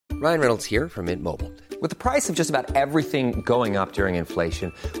Ryan Reynolds here from Mint Mobile. With the price of just about everything going up during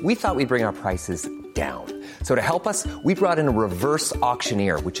inflation, we thought we'd bring our prices down. So to help us, we brought in a reverse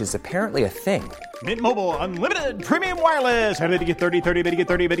auctioneer, which is apparently a thing. Mint Mobile Unlimited Premium Wireless. How to get 30, 30, bit to get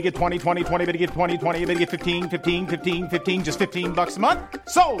 30, bit to get 20, 20, 20, bit to get 20, 20, bit to get 15, 15, 15, 15, just $15 a month?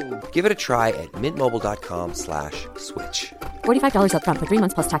 Sold! Give it a try at mintmobile.com/switch. $45 up front for 3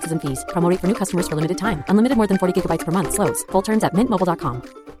 months plus taxes and fees. Promo rate for new customers for limited time. Unlimited more than 40 gigabytes per month. Slows full terms at mintmobile.com.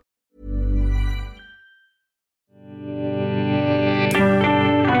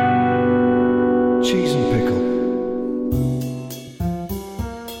 Cheese and pickle.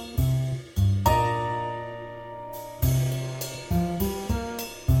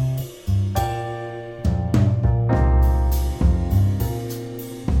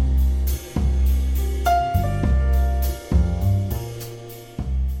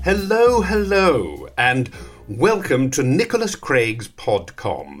 Hello, and welcome to Nicholas Craig's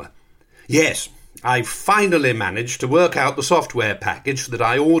Podcom. Yes, I finally managed to work out the software package that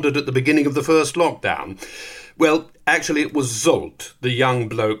I ordered at the beginning of the first lockdown. Well, actually it was Zolt, the young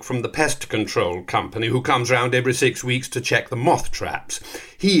bloke from the pest control company who comes round every 6 weeks to check the moth traps.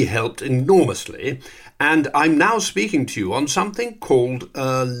 He helped enormously, and I'm now speaking to you on something called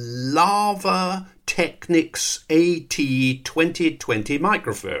a Lava Technics AT2020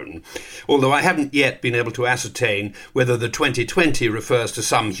 microphone, although I haven't yet been able to ascertain whether the 2020 refers to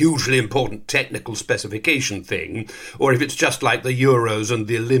some hugely important technical specification thing, or if it's just like the Euros and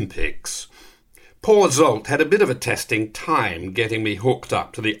the Olympics. Poor Zolt had a bit of a testing time getting me hooked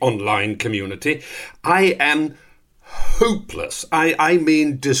up to the online community. I am hopeless. I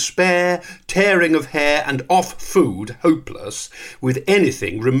mean despair, tearing of hair and off food, hopeless, with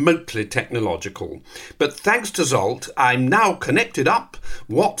anything remotely technological. But thanks to Zolt, I'm now connected up,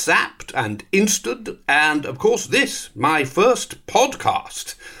 WhatsApped and Insta'd, and of course this, my first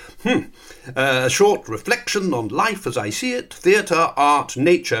podcast. A short reflection on life as I see it, theatre, art,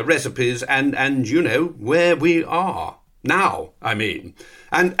 nature, recipes, and you know, where we are. Now, I mean.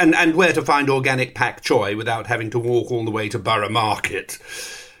 And where to find organic pak choy without having to walk all the way to Borough Market.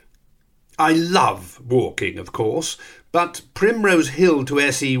 I love walking, of course, but Primrose Hill to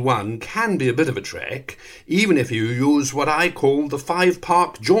SE1 can be a bit of a trek, even if you use what I call the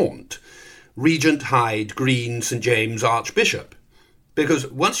 5-park jaunt. Regent, Hyde, Green, St James, Archbishop. Because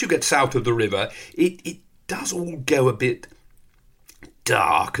once you get south of the river, it does all go a bit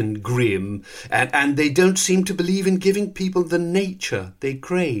dark and grim, and they don't seem to believe in giving people the nature they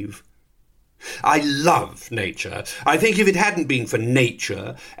crave. I love nature. I think if it hadn't been for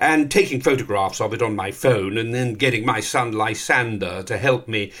nature, and taking photographs of it on my phone, and then getting my son Lysander to help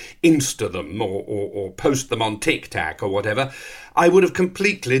me Insta them, or post them on TikTok or whatever, I would have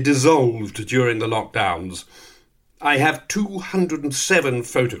completely dissolved during the lockdowns. I have 207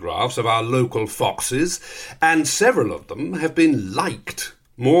 photographs of our local foxes, and several of them have been liked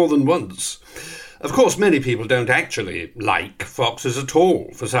more than once. Of course, many people don't actually like foxes at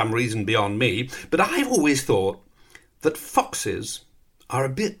all, for some reason beyond me, but I've always thought that foxes are a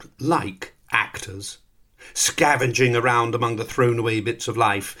bit like actors, scavenging around among the thrown-away bits of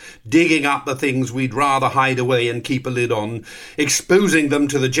life, digging up the things we'd rather hide away and keep a lid on, exposing them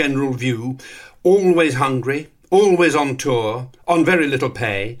to the general view, always hungry, always on tour, on very little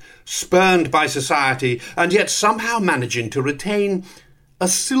pay, spurned by society, and yet somehow managing to retain a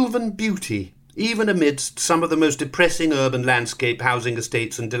sylvan beauty, even amidst some of the most depressing urban landscape housing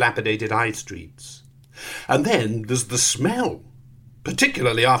estates and dilapidated high streets. And then there's the smell,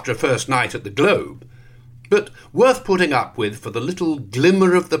 particularly after a first night at the Globe, but worth putting up with for the little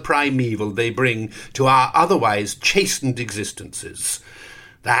glimmer of the primeval they bring to our otherwise chastened existences.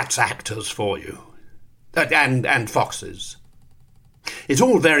 That's actors for you. And foxes. It's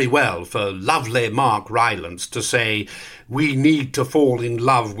all very well for lovely Mark Rylance to say we need to fall in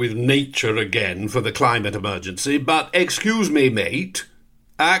love with nature again for the climate emergency, but excuse me, mate,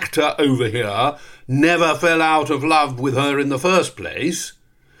 actor over here never fell out of love with her in the first place.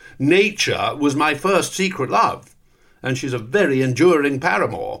 Nature was my first secret love, and she's a very enduring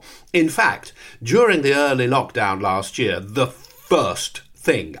paramour. In fact, during the early lockdown last year, the first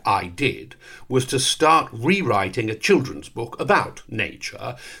thing I did was to start rewriting a children's book about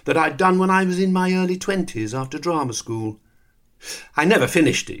nature that I'd done when I was in my early 20s after drama school. I never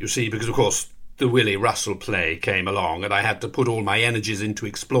finished it, you see, because, of course, the Willie Russell play came along and I had to put all my energies into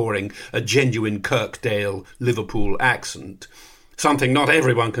exploring a genuine Kirkdale Liverpool accent, something not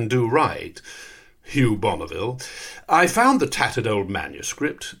everyone can do right. Hugh Bonneville. I found the tattered old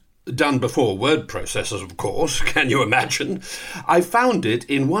manuscript, done before word processors, of course, can you imagine? I found it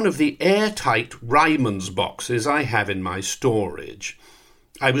in one of the airtight Ryman's boxes I have in my storage.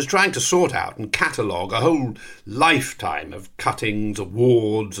 I was trying to sort out and catalogue a whole lifetime of cuttings,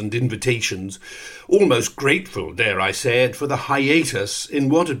 awards and invitations, almost grateful, dare I say it, for the hiatus in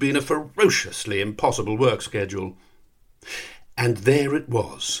what had been a ferociously impossible work schedule. And there it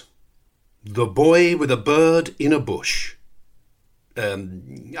was. The Boy with a Bird in a Bush.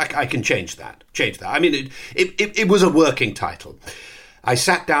 I can change that. I mean, it was a working title. I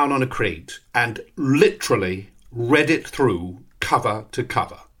sat down on a crate and literally read it through cover to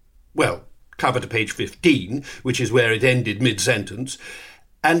cover. Well, cover to page 15, which is where it ended mid-sentence,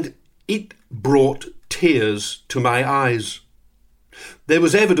 and it brought tears to my eyes. There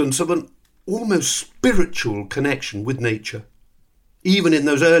was evidence of an almost spiritual connection with nature, even in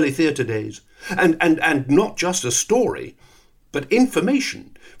those early theatre days, and not just a story, but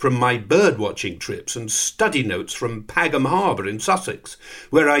information from my bird-watching trips and study notes from Pagham Harbour in Sussex,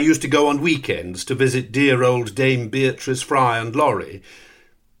 where I used to go on weekends to visit dear old Dame Beatrice Fry and Laurie.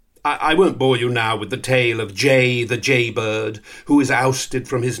 I won't bore you now with the tale of Jay the jaybird, who is ousted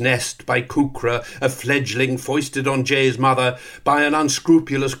from his nest by Kukra, a fledgling foisted on Jay's mother by an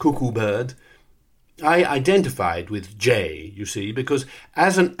unscrupulous cuckoo bird. I identified with Jay, you see, because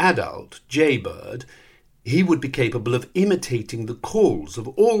as an adult jaybird, he would be capable of imitating the calls of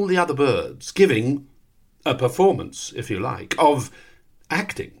all the other birds, giving a performance, if you like, of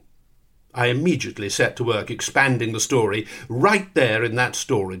acting. I immediately set to work expanding the story right there in that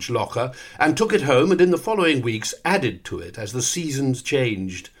storage locker and took it home and in the following weeks added to it as the seasons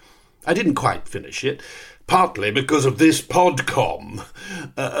changed. I didn't quite finish it, partly because of this podcom,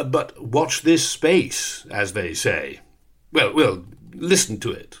 but watch this space, as they say. Well, listen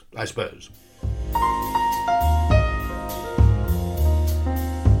to it, I suppose.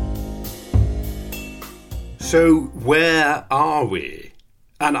 So where are we?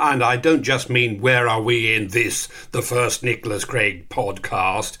 And I don't just mean where are we in this, the first Nicholas Craig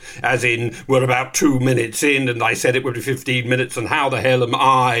podcast, as in we're about 2 minutes in and I said it would be 15 minutes and how the hell am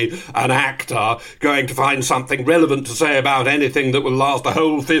I, an actor, going to find something relevant to say about anything that will last a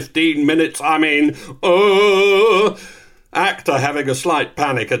whole 15 minutes? I mean, actor having a slight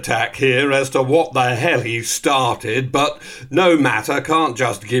panic attack here as to what the hell he started, but no matter, can't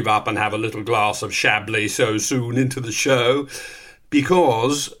just give up and have a little glass of Chablis so soon into the show.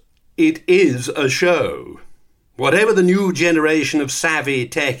 Because it is a show. Whatever the new generation of savvy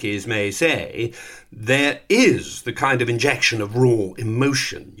techies may say, there is the kind of injection of raw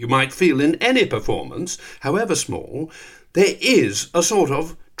emotion you might feel in any performance, however small. There is a sort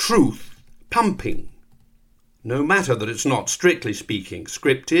of truth pumping. No matter that it's not, strictly speaking,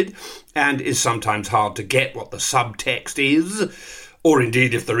 scripted, and is sometimes hard to get what the subtext is, or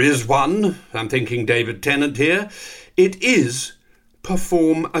indeed if there is one, I'm thinking David Tennant here, it is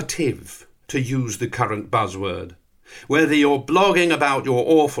performative, to use the current buzzword. Whether you're blogging about your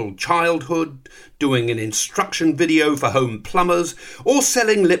awful childhood, doing an instruction video for home plumbers, or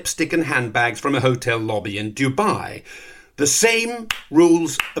selling lipstick and handbags from a hotel lobby in Dubai, the same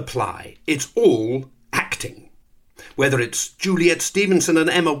rules apply. It's all acting. Whether it's Juliet Stevenson and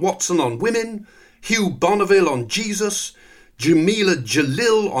Emma Watson on women, Hugh Bonneville on Jesus, Jamila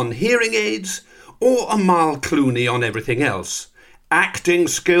Jalil on hearing aids, or Amal Clooney on everything else. Acting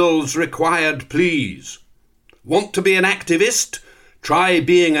skills required, please. Want to be an activist? Try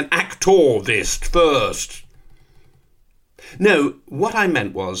being an actorvist first. No, what I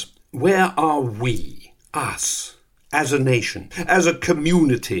meant was, where are we, us, as a nation, as a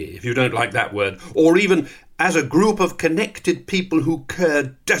community, if you don't like that word, or even as a group of connected people who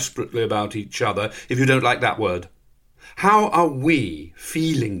care desperately about each other, if you don't like that word? How are we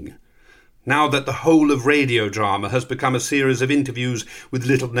feeling now that the whole of radio drama has become a series of interviews with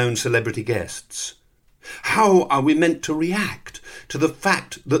little-known celebrity guests? How are we meant to react to the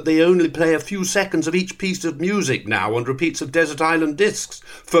fact that they only play a few seconds of each piece of music now on repeats of Desert Island Discs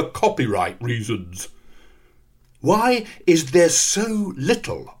for copyright reasons? Why is there so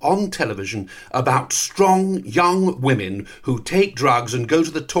little on television about strong young women who take drugs and go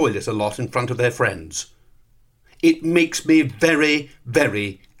to the toilet a lot in front of their friends? It makes me very,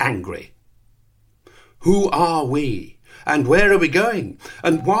 very angry. Who are we? And where are we going?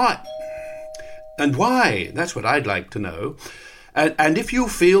 And why? And why? That's what I'd like to know. And if you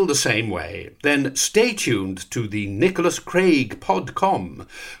feel the same way, then stay tuned to the Nicholas Craig Podcom.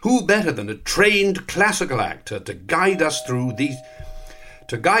 Who better than a trained classical actor to guide us through the...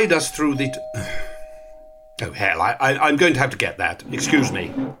 Oh, hell, I'm going to have to get that. Excuse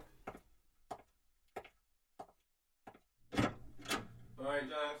me.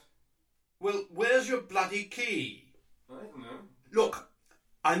 Well, where's your bloody key? I don't know. Look,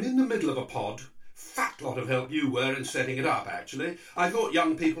 I'm in the middle of a pod, Fat lot of help you were in setting it up, actually. I thought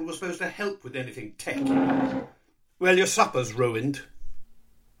young people were supposed to help with anything techy. Well, your supper's ruined.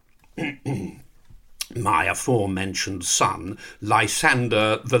 My aforementioned son,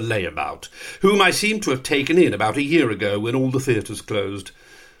 Lysander the Layabout, whom I seem to have taken in about a year ago when all the theatres closed.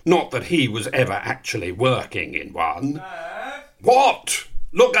 Not that he was ever actually working in one. What?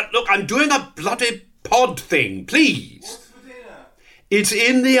 Look, I'm doing a bloody pod thing, please. What's for dinner? It's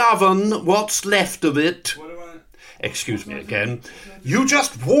in the oven, what's left of it. What do I... Excuse me again. You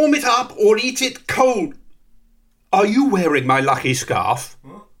just warm it up or eat it cold. Are you wearing my lucky scarf?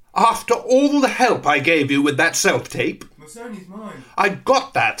 What? After all the help I gave you with that self-tape, What's only mine? I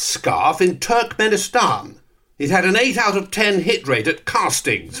got that scarf in Turkmenistan. It had an 8 out of 10 hit rate at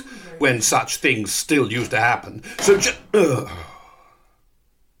castings, when such things still used to happen. So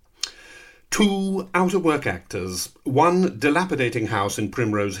Two out-of-work actors, one dilapidating house in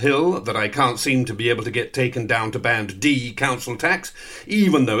Primrose Hill that I can't seem to be able to get taken down to Band D council tax,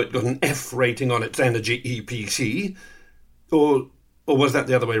 even though it got an F rating on its energy EPC. Or was that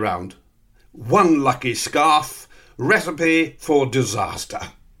the other way round? One lucky scarf, recipe for disaster.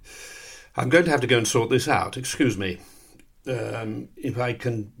 I'm going to have to go and sort this out. Excuse me. If I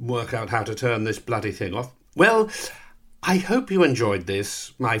can work out how to turn this bloody thing off. Well, I hope you enjoyed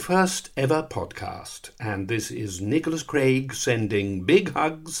this, my first ever podcast. And this is Nicholas Craig sending big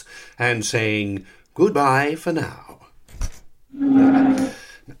hugs and saying goodbye for now.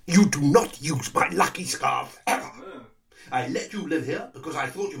 You do not use my lucky scarf ever. I let you live here because I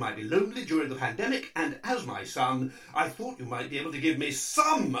thought you might be lonely during the pandemic, and as my son, I thought you might be able to give me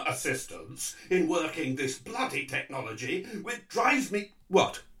some assistance in working this bloody technology, which drives me...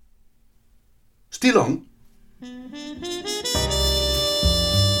 What? Still on?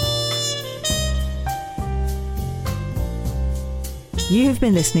 You have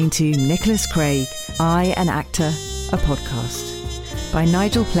been listening to Nicholas Craig, I, an Actor, a podcast, by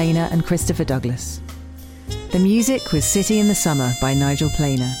Nigel Planer and Christopher Douglas. The music was City in the Summer by Nigel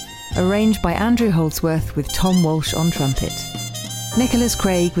Planer, arranged by Andrew Holdsworth with Tom Walsh on trumpet. Nicholas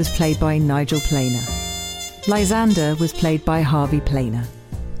Craig was played by Nigel Planer. Lysander was played by Harvey Planer.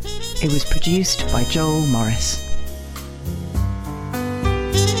 It was produced by Joel Morris.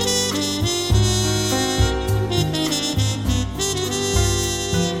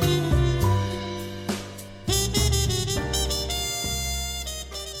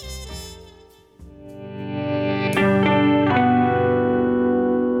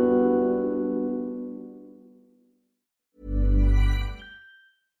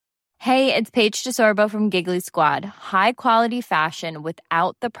 Hey, it's Paige DeSorbo from Giggly Squad. High quality fashion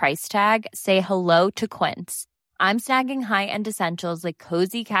without the price tag. Say hello to Quince. I'm snagging high-end essentials like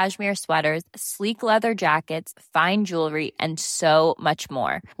cozy cashmere sweaters, sleek leather jackets, fine jewelry, and so much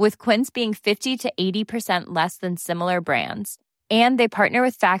more. With Quince being 50 to 80% less than similar brands. And they partner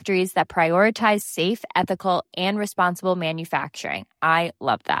with factories that prioritize safe, ethical, and responsible manufacturing. I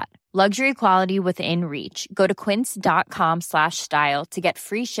love that. Luxury quality within reach. Go to quince.com/style to get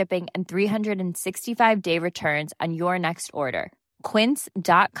free shipping and 365-day returns on your next order.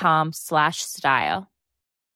 Quince.com/style.